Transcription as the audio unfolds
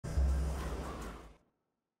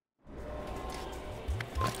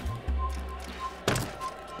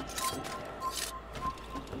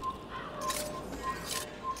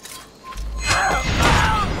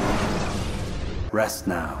Rest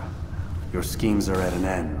now. Your schemes are at an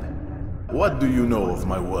end. What do you know of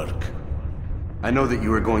my work? I know that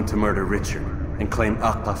you are going to murder Richard and claim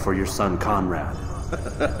Akla for your son Conrad.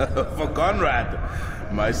 For Conrad,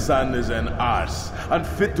 my son is an arse,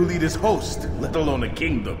 unfit to lead his host, let alone a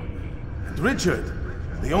kingdom. And Richard,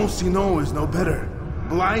 the Ancien is no better,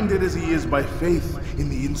 blinded as he is by faith in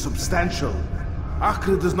the insubstantial.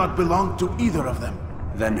 Acre does not belong to either of them.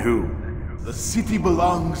 Then who? The city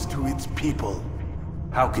belongs to its people.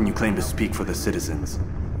 How can you claim to speak for the citizens?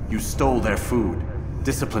 You stole their food,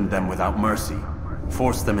 disciplined them without mercy,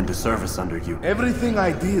 forced them into service under you. Everything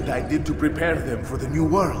I did to prepare them for the new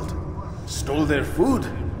world. Stole their food?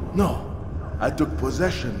 No. I took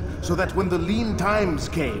possession so that when the lean times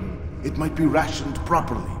came, it might be rationed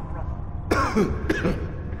properly.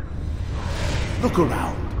 Look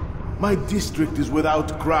around. My district is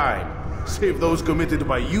without crime, save those committed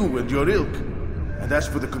by you and your ilk. And as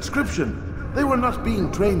for the conscription, they were not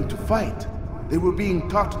being trained to fight. They were being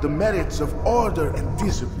taught the merits of order and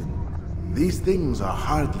discipline. These things are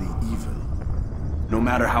hardly evil. No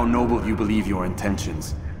matter how noble you believe your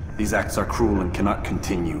intentions, these acts are cruel and cannot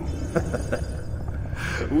continue.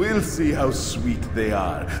 We'll see how sweet they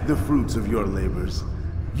are, the fruits of your labors.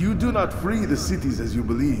 You do not free the cities as you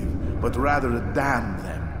believe, but rather damn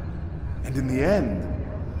them. And in the end,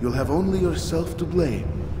 you'll have only yourself to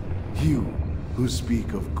blame. You who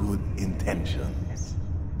speak of good intentions.